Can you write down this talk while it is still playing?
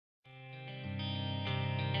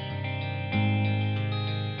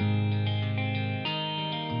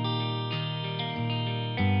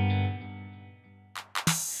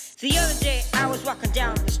The other day I was walking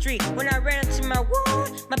down the street when I ran into my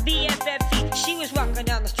BFFE. She was walking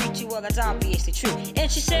down the street too, well that's obviously true.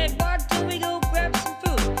 And she said, why don't we go grab some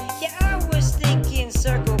food? Yeah, I was thinking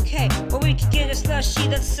Circle K, or we could get a slushie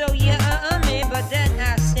that's so yummy. But then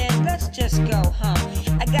I said, let's just go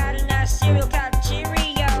home. I got a nice cereal called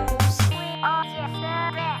Cheerios.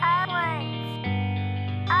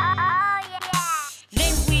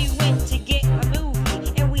 Then we went to get a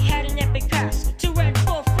movie, and we had an epic pass to rent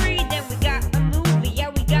for free. Then we got a movie, yeah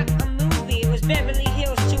we got a movie. It was Beverly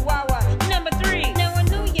Hills Chihuahua #3. Now I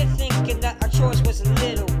know you're thinking that our choice was a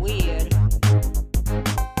little weird,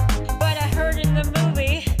 but I heard in the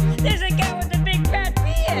movie there's a guy with a big fat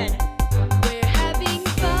beard. We're having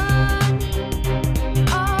fun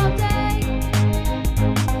all day,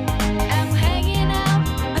 and we're hanging out.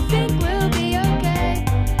 I think we'll be okay.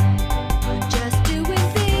 Just doing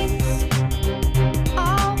things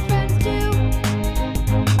all friends do.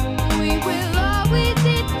 We will always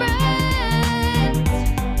be friends.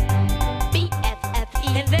 BFFE.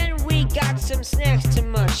 And then we got some snacks to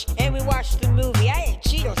munch, and we watched the movie. I ate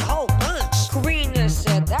Cheetos a whole bunch. Karina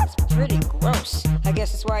said, that's pretty gross. I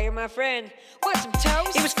guess that's why you're my friend. Want some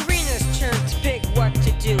toast? It was Karina's turn to pick what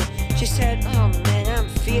to do. She said, oh man, I'm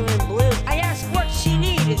feeling blue. I asked what she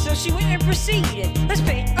needed, so she went and proceeded. Let's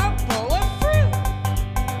pick a bowl of fruit.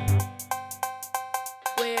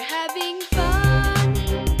 We're having fun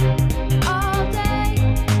all day,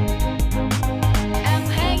 and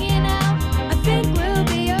we're hanging out. I think we'll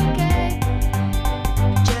be okay.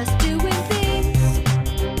 Just doing things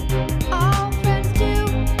all friends do.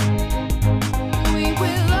 We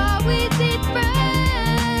will always be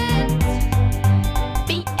friends.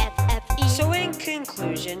 BFFE. So in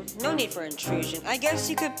conclusion, no need for intrusion. I guess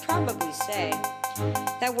you could probably say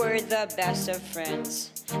that we're the best of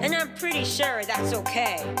friends. And I'm pretty sure that's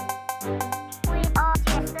okay. We are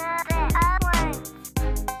just the best of friends.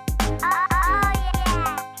 Oh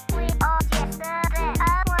yeah. We are just the best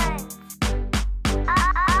of friends. Oh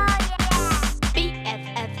yeah.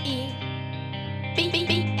 BFFE.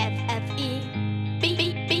 BFFE. BFFE.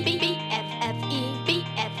 BFFE.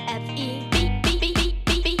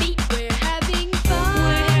 We're having fun.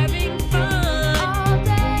 We're having fun All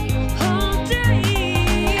day, all day.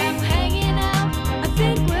 and we're hanging out. I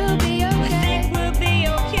think we'll be I okay. think we'll be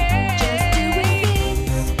okay. Just doing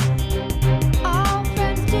things all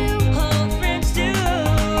friends do. All friends do.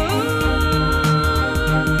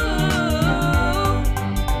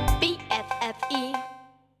 BFFE.